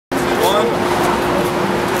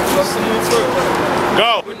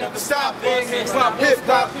Go. We'll never stop it.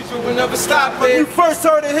 Hip-hop, we'll never stop it. When you first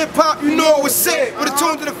heard of hip-hop, you know it was sick. With a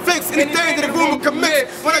tune to the fix, anything that the rumor can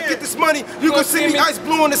mix. When I get this money, you gon' see me ice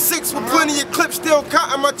blue on the 6 with plenty of clips, still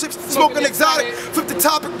counting my chips, smoking exotic. Flip the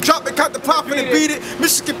topic, drop it, count the poppin' and beat it.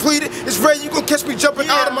 Mission completed, it's ready, you gon' catch me jumping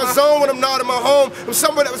out of my zone when I'm not in my home. I'm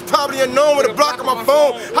somewhere that was probably unknown with a block on my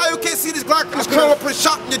phone. How you can't see this Glock in this chrome? I put a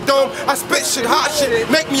shot in your dome. I spit shit, hot shit,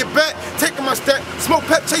 make me a bet, taking my step, smoke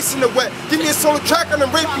pep, chasing the wet. Give me a solo track and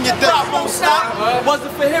I'm raping your death. Won't stop.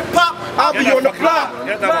 Wasn't for hip hop, I'll be on the block.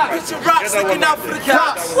 Picture rocks looking out for the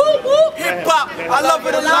cops. Hip hop, I love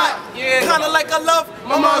it a lot. Kinda like I love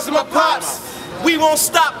my moms and my pops. We won't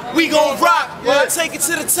stop, we gon' rock. Take it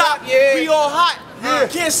to the top, we all hot.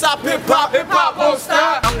 Can't stop hip hop won't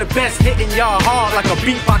stop. I'm the best, hitting y'all hard like a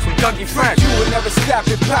beatbox from Dougie Fresh. You will never stop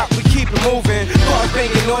hip hop, we keep it moving. Bars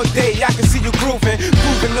banging all day, I can see you grooving.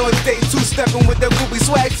 Grooving all day, two-stepping with the goofy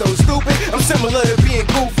swag, so stupid. I'm similar to being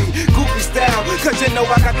goofy, goofy style. Cause you know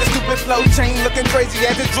I got the stupid flow, chain looking crazy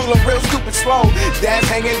as it's drooling real stupid slow. That's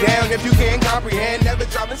hanging down if you can't comprehend, never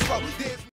dropping slow.